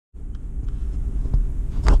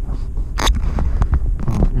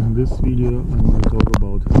In this video I want to talk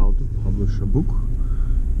about how to publish a book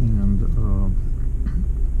and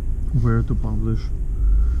where to publish.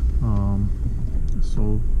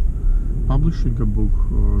 So publishing a book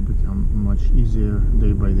become much easier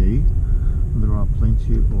day by day. There are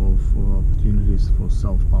plenty of opportunities for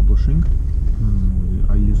self-publishing.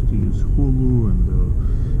 I used to use Hulu and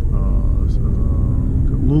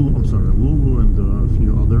Lulu and a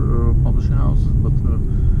few other publishing houses, but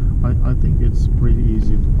I think it's pretty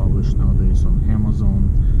easy to publish nowadays on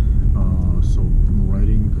Amazon. So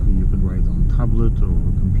writing, you can write on tablet or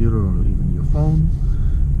computer or even your phone,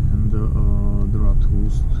 and there are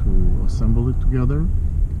tools to assemble it together.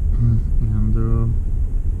 And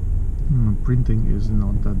printing is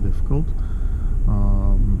not that difficult.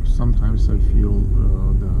 Sometimes I feel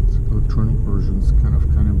that electronic versions kind of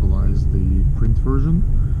cannibalize the print version,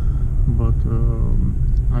 but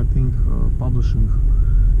I think publishing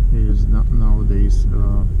is not nowadays,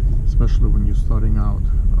 especially when you're starting out,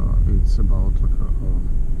 it's about like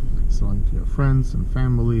selling to your friends and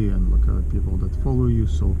family and people that follow you.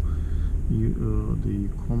 So the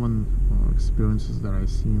common experiences that I've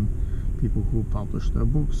seen, people who publish their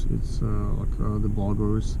books, it's the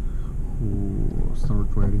bloggers who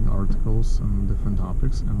start writing articles on different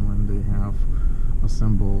topics, and when they have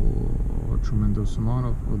assembled a tremendous amount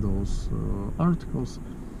of those articles,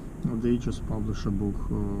 they just publish a book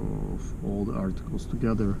of all the articles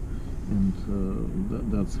together, and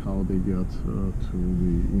that's how they get to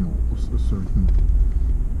the a certain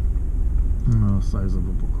size of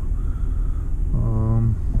a book.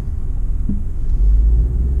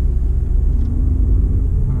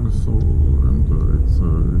 It's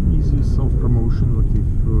an easy self-promotion. Like if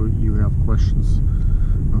you have questions,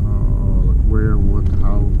 like where, what,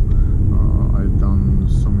 how, I've done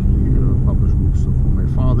so many published books for my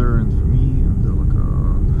father and for me, and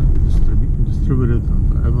distributed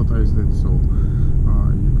and advertised it. So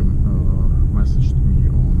you can message to me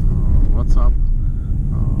on WhatsApp,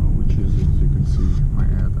 which is, as you can see, my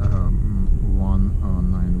ad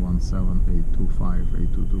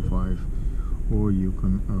 1-917-825-8225. Or you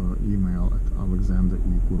can email at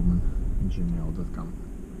alexanderegurman@gmail.com.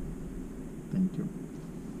 Thank you.